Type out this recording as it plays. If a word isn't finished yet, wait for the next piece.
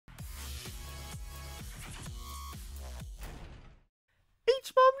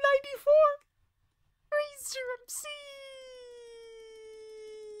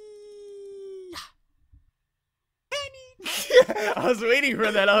I was waiting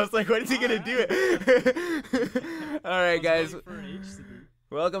for that. I was like, when is he gonna do it? All right, guys.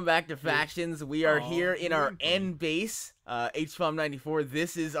 Welcome back to Factions. We are here in our end base, I.Y.F.F.E 94.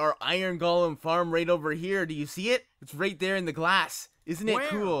 This is our Iron Golem farm right over here. Do you see it? It's right there in the glass. Isn't it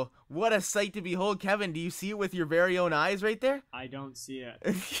cool? What a sight to behold. Kevin, do you see it with your very own eyes right there? I don't see it.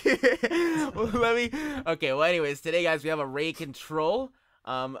 Okay, well, anyways, today, guys, we have a Ray control.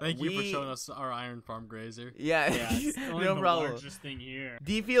 Thank you for showing us our Iron Farm Grazer. Yeah, it's no the problem. largest thing here.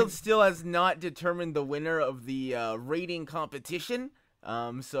 DField still has not determined the winner of the rating competition.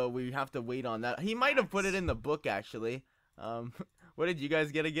 So we have to wait on that. He might have put it in the book, actually. What did you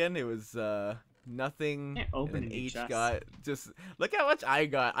guys get again? It was nothing. And H got. Just look how much I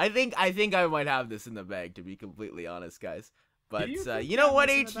got. I think I might have this in the bag, to be completely honest, guys. But you know what,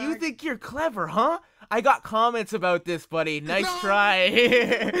 H? You think you're clever, huh? I got comments about this, buddy. Nice try.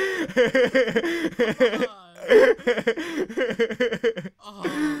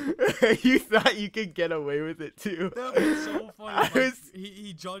 You thought you could get away with it too. That was so funny.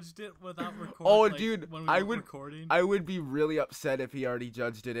 He judged it without recording. Oh, dude, I would be really upset if he already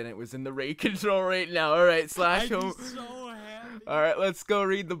judged it and it was in the rate control right now. All right, slash home. So happy. All right, let's go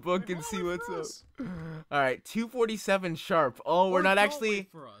read the book and see what's up. All right, 247 sharp. Oh, we're not actually.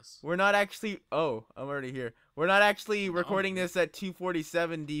 We're not actually. Oh, I'm already here. We're not actually recording this at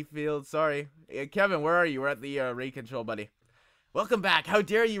 247 DField. Sorry, Kevin. Where are you? We're at the rate control, buddy. Welcome back. How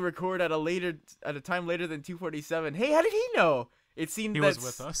dare you record at a time later than 247? Hey, how did he know? It seemed he was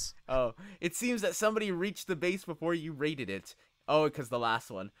with us. Oh, it seems that somebody reached the base before you rated it. Oh, because the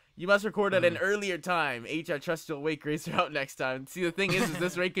last one. You must record at an earlier time. H, I trust you'll wake Grazer out next time. See, the thing is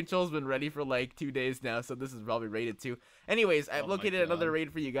this rate control's been ready for like 2 days now, so this is probably rated too. Anyways, I've located another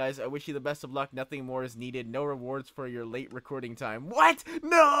raid for you guys. I wish you the best of luck. Nothing more is needed. No rewards for your late recording time. What?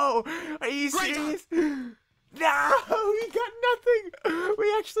 No! Are you serious? No, we got nothing.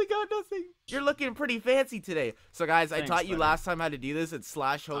 We actually got nothing. You're looking pretty fancy today. So, guys, Thanks, I taught you buddy. last time how to do this. It's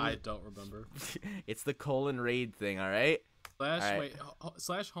slash home. I don't remember. It's the colon raid thing, all right?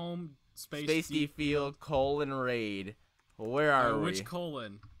 Slash home space DField colon raid. Where are we? Which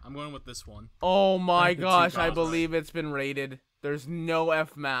colon? I'm going with this one. Oh my gosh, I believe it's been raided. There's no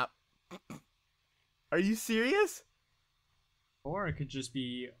F map. Are you serious? Or it could just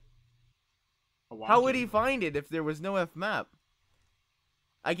be a How would he find it if there was no F map?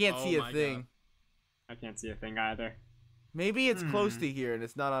 I can't see a thing. God. I can't see a thing either. Maybe it's close to here and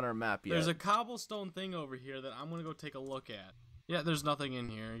it's not on our map yet. There's a cobblestone thing over here that I'm going to go take a look at. Yeah, there's nothing in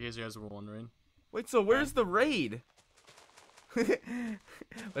here, in case you guys were wondering. Wait, so where's the raid?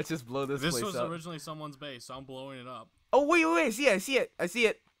 Let's just blow this place up. This was originally someone's base, so I'm blowing it up. Oh, wait, I see it. I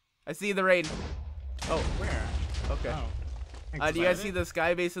see the raid. Oh. Where? Okay. Oh. Do you guys see the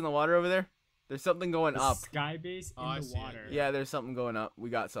sky base in the water over there? There's something going up. Sky base in the water. Yeah, there's something going up. We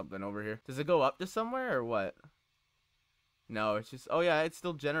got something over here. Does it go up to somewhere or what? No, it's just... Oh, yeah, it's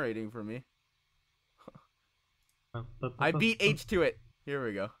still generating for me. I beat H to it. Here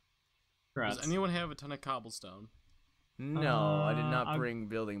we go. Does anyone have a ton of cobblestone? No, I did not bring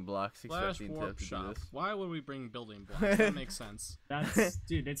building blocks. Slash warp shop. Why would we bring building blocks? That makes sense.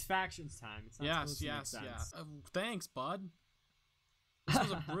 Dude, it's factions time. It's not yes. Thanks, bud. This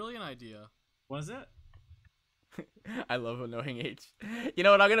was a brilliant idea. Was it? I love annoying H. You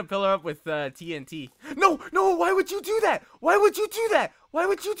know what? I'm gonna pillar up with TNT. No! Why would you do that? Why would you do that? Why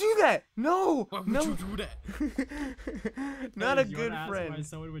would you do that? No! Why would you do that? Not a good friend. Why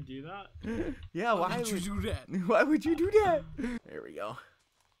someone would do that? Yeah, why would you do that? Why would you do that? There we go.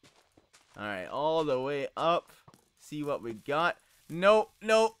 All right, all the way up. See what we got. Nope,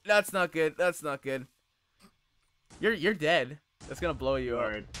 that's not good. That's not good. You're dead. That's gonna blow you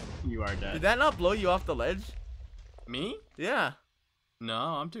up. You are dead. Did that not blow you off the ledge? Me? Yeah. No,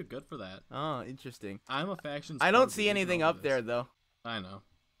 I'm too good for that. Oh, interesting. I'm a faction. I don't see anything up there though. I know.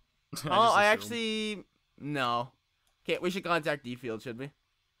 I actually no. Okay, we should contact DField, should we?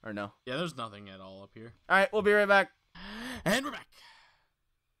 Or no? Yeah, there's nothing at all up here. All right, we'll be right back. And we're back.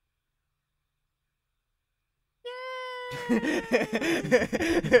 So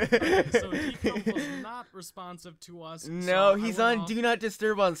DField was not responsive to us. No, he's on Do Not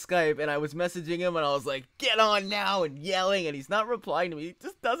Disturb on Skype, and I was messaging him, and I was like, "Get on now!" and yelling, and he's not replying to me. He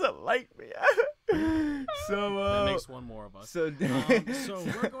just doesn't like me. So that makes one more of us. So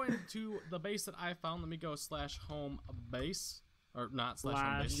we're going to the base that I found. Let me go slash home base. Or not slash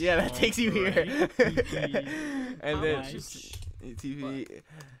home base. Yeah, that takes you here. And then TV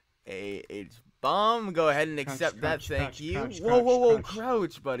H bomb. Go ahead and accept that. Thank you. Whoa,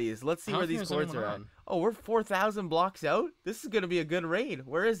 crouch, buddies. Let's see where these cords are at. Oh, we're 4,000 blocks out. This is gonna be a good raid.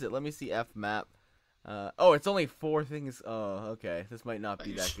 Where is it? Let me see F map. Oh, it's only 4 things. Oh, okay. This might not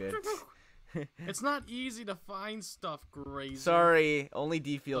be that good. It's not easy to find stuff, Crazy. Sorry, only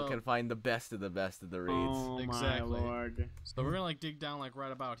DField can find the best of the raids. Oh Exactly. my lord. So we're gonna like dig down like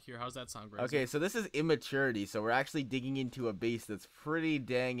right about here. How's that sound, Crazy? Okay, so this is immaturity, so we're actually digging into a base that's pretty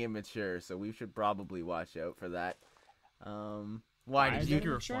dang immature, so we should probably watch out for that. Why Did did you you? think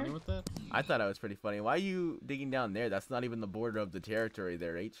you were funny with that? I thought I was pretty funny. Why are you digging down there? That's not even the border of the territory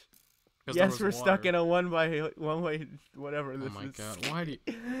there, H. 'Cause there Yes, was we're stuck water. in a one way whatever this Oh my is. god, why do you...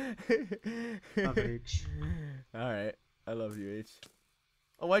 Love H. Alright, I love you, H.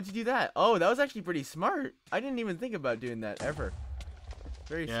 Oh, why'd you do that? Oh, that was actually pretty smart. I didn't even think about doing that ever.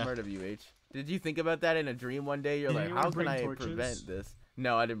 Very smart of you, H. Did you think about that in a dream one day? You're Did like, anyone how can bring I torches? prevent this?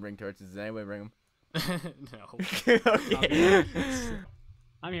 No, I didn't bring torches. Did anybody bring them? No. Okay.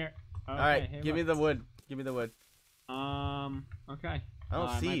 I'm here. Okay, Alright, hey, give me look. the wood. Give me the wood. Okay. I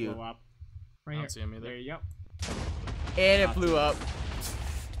don't see might you. blow up. I Right don't here. see him either. There you go. And it blew up.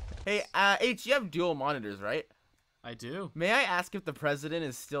 Hey, H, you have dual monitors, right? I do. May I ask if the president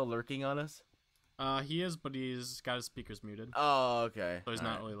is still lurking on us? He is, but he's got his speakers muted, Oh, okay. so he's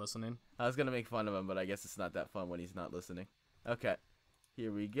Alright. not really listening. I was gonna make fun of him, but I guess it's not that fun when he's not listening. Okay,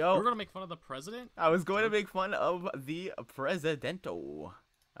 here we We're go. gonna make fun of the president. I was going to make fun of the presidento.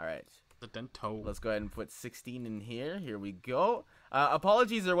 All right, The Dento. let's go ahead and put 16 in here. Here we go.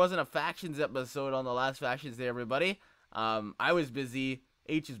 Apologies, there wasn't a factions episode on the last factions day, everybody. I was busy.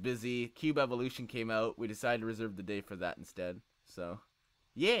 H is busy. Cube Evolution came out. We decided to reserve the day for that instead. So,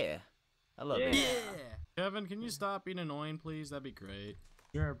 yeah, I love it. Kevin, can you stop being annoying, please? That'd be great.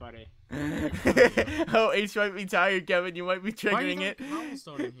 Sure, buddy. Oh, H might be tired, Kevin. You might be Why are you triggering it. throwing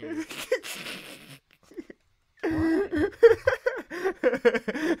cobblestone in here?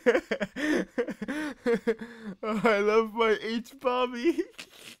 Oh, I love my H Bobby.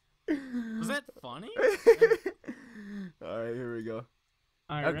 Was that funny? Alright, here we go.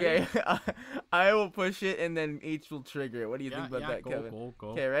 Alright, Okay, I will push it and then H will trigger it. What do you Yeah, think about that, go, Kevin? go.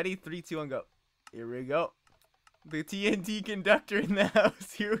 Okay, ready? 3, 2, 1, go. Here we go. The TNT conductor in the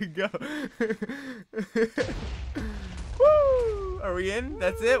house. Here we go. Woo! Are we in?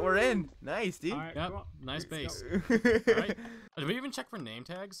 That's it. We're in. Nice, dude. Alright, Yep, cool. nice Let's base. go. Alright. Did we even check for name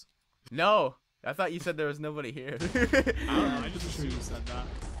tags? No, I thought you said there was nobody here. I don't know, I I'm just sure you assumed. said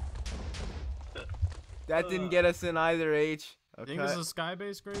that. That didn't get us in either, H. Okay. Think this is a sky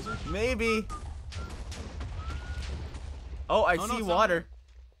base, Crazy? Maybe. Oh, I Oh, no, see it's down water.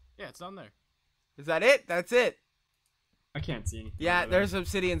 Yeah, it's down there. Is that it? That's it. I can't see anything. Yeah, over there. there's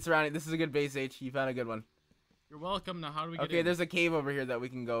obsidian surrounding. This is a good base, H. You found a good one. You're welcome. Now, how do we get Okay, in? there's a cave over here that we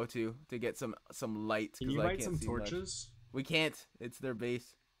can go to get some light. Can 'cause you I light can't some see much. torches? We can't. It's their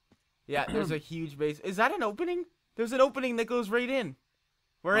base. Yeah, there's a huge base. Is that an opening? There's an opening that goes right in.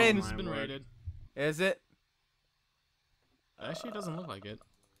 We're Oh in. This has been word. raided. Is it? Actually, it doesn't look like it.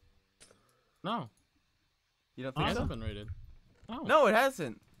 No, You don't it think hasn't so? been raided. No. No, it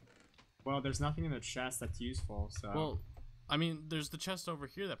hasn't. Well, there's nothing in the chest that's useful, so. Well, I mean, there's the chest over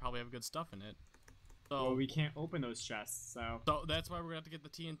here that probably have good stuff in it. So, Well, we can't open those chests, so. so that's why we're gonna have to get the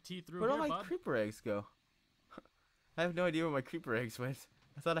TNT through Where'd all here, my bud. creeper eggs go? I have no idea where my creeper eggs went.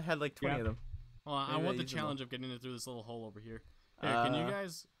 I thought I had like 20 Yeah. of them. Well, I Maybe I want the used them all. challenge of getting it through this little hole over here. Here, can you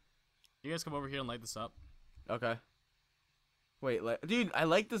guys come over here and light this up? Okay. Wait, dude, I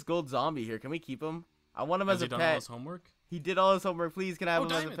like this gold zombie here. Can we keep him? I want him Has as he a done all pet. his homework? He did all his homework. Please, can I have Oh,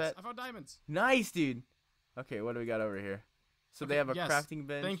 him as a diamonds! pet? I found diamonds. Nice, dude. Okay, what do we got over here? So they Okay, have a yes. crafting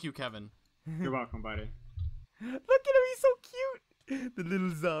bench. Thank you, Kevin. You're welcome, buddy. Look at him, he's so cute. The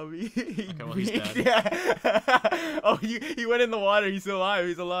little zombie. Okay, well, he's dead. Yeah. Oh, he went in the water. He's still alive.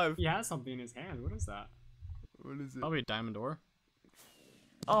 He's alive. He has something in his hand. What is that? What is it? Probably a diamond ore.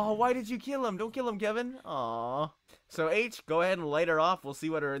 Oh, why did you kill him? Don't kill him, Kevin. Aw. So, H, go ahead and light her off. We'll see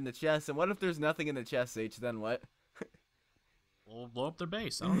what are in the chest. And what if there's nothing in the chest, H? Then what? We'll blow up their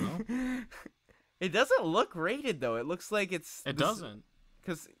base. I don't know. It doesn't look rated, though. It looks like it's... It doesn't.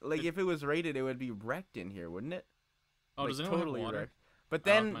 Because, like, if it was rated, it would be wrecked in here, wouldn't it? Oh, Like, does anyone totally have water? wrecked. But Oh,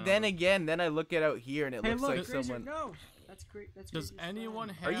 then, mine then don't. again, then I look it out here, and it Hey, looks look, like Fraser, someone... no! That's great. That's Does Fraser's anyone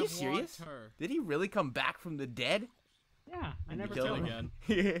phone. have Are you serious? water? Did he really come back from the dead? Yeah, I You never killed told him him.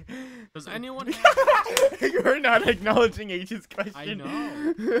 again. Does anyone have water? You're not acknowledging H's question. I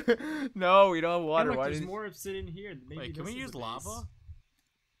know. No, we don't have Hey, water. look, Why there's did... more obsidian here. Maybe Wait, can this we is use the lava? base.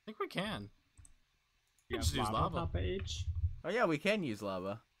 I think we can. You Just have use lava lava. top of H? Oh, yeah, we can use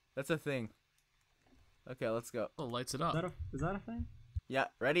lava. That's a thing. Okay, let's go. Oh, lights it Is up. that a thing? Yeah,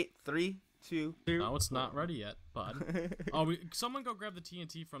 ready? 3, 2... No, it's not ready yet, bud. Oh, someone go grab the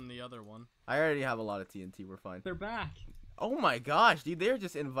TNT from the other one. I already have a lot of TNT. We're fine. They're back. Oh my gosh, dude, they're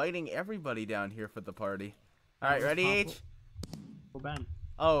just inviting everybody down here for the party. All right, ready, H? Oh, Ben.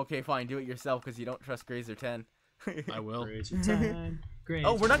 Oh, okay, fine. Do it yourself because you don't trust Grazer 10. I will. Grazer 10. Grazer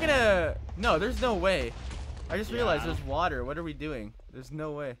Oh, we're not 10. gonna. No, there's no way. I just realized Yeah. there's water. What are we doing? There's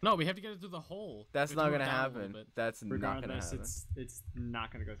no way. No, we have to get it through the hole. That's We not have to gonna move down a little happen. bit. That's not gonna Regardless, happen. it's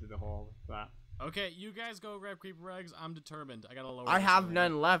not gonna go through the hole. But Okay, you guys go grab creeper eggs. I'm determined. I gotta lower. I this have a little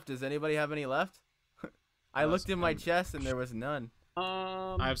none left. Does anybody have any left? I Us, looked in my and- chest and there was none. bit.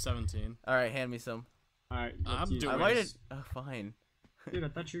 I have 17. All right, hand me some. All right. I'm let's use doing I this. might have. Oh, fine. Dude, I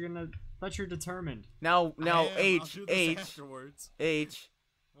thought you're determined. Now, I am. I'll H, do this H, afterwards. H.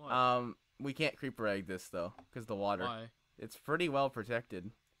 What? We can't creeper egg this though, because the water. Why? It's pretty well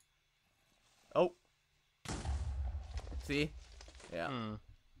protected. Oh. See? Yeah. Hmm.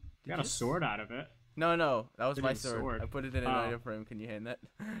 You got a sword out of it. No, that was Look my at the sword. sword. I put it in an Oh. item frame. Can you hand that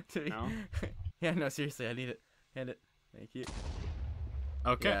to me? No? Yeah, no, seriously, I need it. Hand it. Thank you.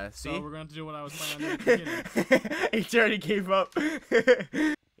 Okay. Yeah, so see? we're going to do what I was planning on doing at the beginning. H already gave up.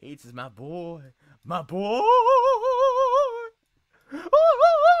 H is my boy. My boy.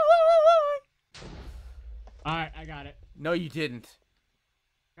 All right, I got it. No, you didn't.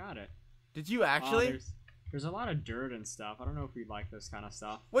 Got it. Did you actually? There's a lot of dirt and stuff. I don't know if we like this kind of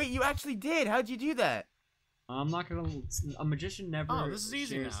stuff. Wait, you actually did. How'd you do that? I'm not gonna. A magician never Oh, this is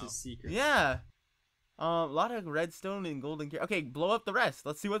easy shares now. his secrets. Yeah. A lot of redstone and golden. Okay, blow up the rest.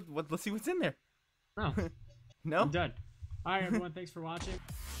 Let's see let's see what's in there. No, No. I'm done. All right, everyone. Thanks for watching.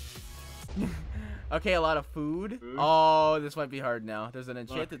 Okay, a lot of food. Food. Oh, this might be hard now. There's an Look,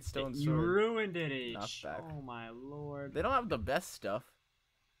 enchanted stone you sword. ruined it, H. Knockback. Oh my lord. They don't have the best stuff.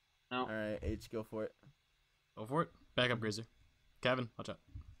 No. All right, H, go for it. Go for it. Back up, Grazer. Kevin, watch out.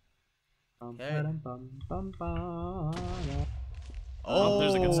 Okay. Oh, Oh,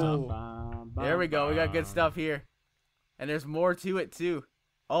 there's the good stuff. There we go. We got good stuff here. And there's more to it, too.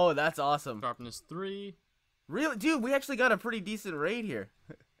 Oh, that's awesome. Sharpness 3. Really? Dude, we actually got a pretty decent raid here.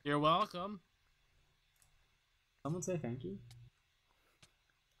 You're welcome. Someone say thank you.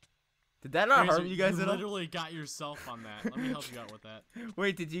 Did that not Grazer, harm you guys at all? literally got yourself on that. Let me help you out with that.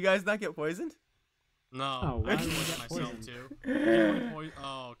 Wait, did you guys not get poisoned? No, Oh, why I did you poisoned get myself poisoned? too.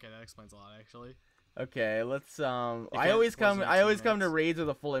 Oh, okay, that explains a lot actually. Okay, let's I can't always come poison I your always come to teammates. raids with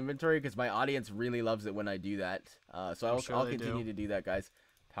a full inventory because my audience really loves it when I do that. So I'm I'll sure they continue do. to do that, guys.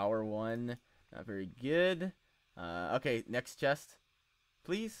 Power 1, not very good. Okay, next chest,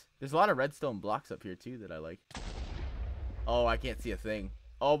 please. There's a lot of redstone blocks up here too that I like. Oh, I can't see a thing.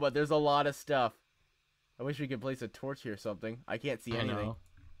 Oh, but there's a lot of stuff. I wish we could place a torch here or something. I can't see I anything. know.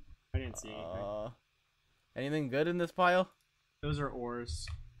 I didn't see anything. Anything good in this pile? Those are ores.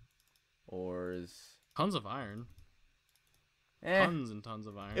 Ores. Tons of iron. Eh. Tons and tons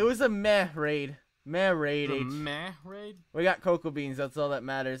of iron. It was a meh raid. Meh raid. the H. meh raid. We got cocoa beans. That's all that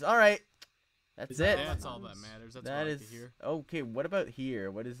matters. All right. That's Is that it. all That's all that matters. That's That what I is like to hear. okay. What about here?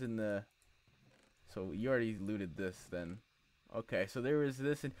 What is in the? So you already looted this then. Okay, so there was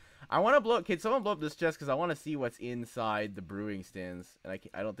this, and I want to blow up. Can someone blow up this chest? Because I want to see what's inside the brewing stands, and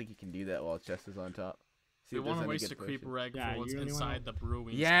I don't think you can do that while the chest is on top. See We if there's want to any waste good a creeper potions. egg Yeah, for what's you really inside wanna- the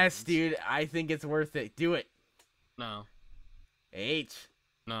brewing. Yes, stands. dude. I think it's worth it. Do it. No, H.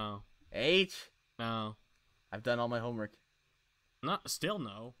 no, H. no. I've done all my homework. Not still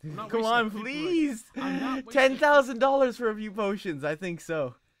no. I'm not Come wasting a on, creeper egg. please. I'm not wasting $10,000 for a few potions. I think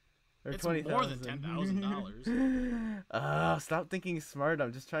so. Or It's 20,000. more than $10,000. Stop thinking smart.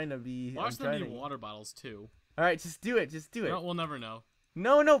 I'm just trying to be. Watch I'm them trying be to... water bottles too. All right, just do it. Just do it. No, we'll never know.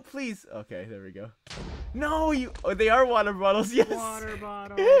 No, please. Okay, there we go. No, you. Oh, they are water bottles. Yes. Water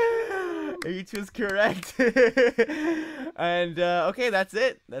bottle. H was correct. And okay, that's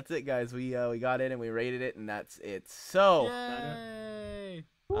it. That's it, guys. We got in and we rated it, and that's it. So. Yay!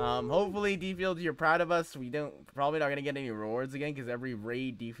 Hopefully DField, you're proud of us. We probably not gonna get any rewards again because every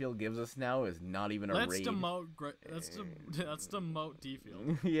raid DField gives us now is not even a Let's raid. demote. Let's demote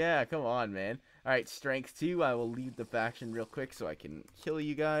DField. Yeah, come on, man. All right, strength 2. I will leave the faction real quick so I can kill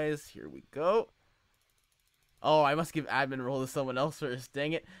you guys. Here we go. Oh, I must give admin role to someone else first.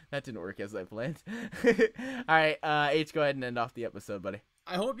 Dang it, that didn't work as I planned. All right, H, go ahead and end off the episode, buddy.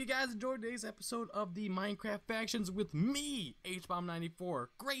 I hope you guys enjoyed today's episode of the Minecraft Factions with me, HBomb94,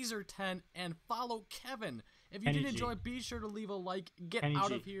 Grazer10, and follow Kevin. If you Kenny did G. enjoy, be sure to leave a like. Get Kenny out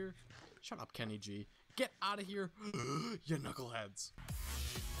G. of here. Shut up, Kenny G. Get out of here, you knuckleheads.